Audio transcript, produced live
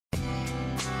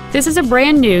This is a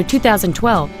brand new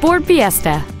 2012 Ford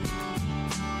Fiesta.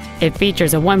 It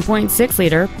features a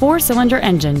 1.6-liter four-cylinder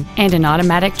engine and an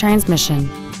automatic transmission.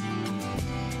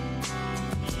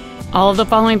 All of the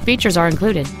following features are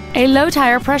included: a low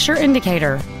tire pressure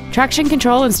indicator, traction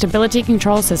control and stability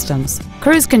control systems,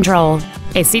 cruise control,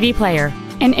 a CD player,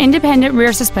 an independent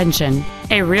rear suspension,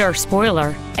 a rear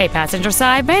spoiler, a passenger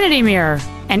side vanity mirror,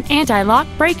 an anti-lock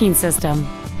braking system,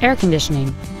 air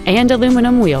conditioning, and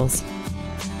aluminum wheels.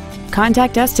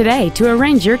 Contact us today to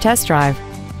arrange your test drive.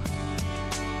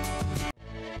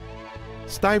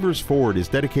 Stivers Ford is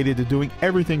dedicated to doing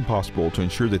everything possible to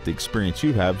ensure that the experience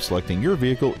you have selecting your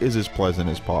vehicle is as pleasant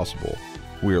as possible.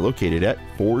 We are located at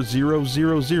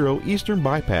 4000 Eastern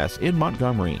Bypass in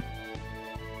Montgomery.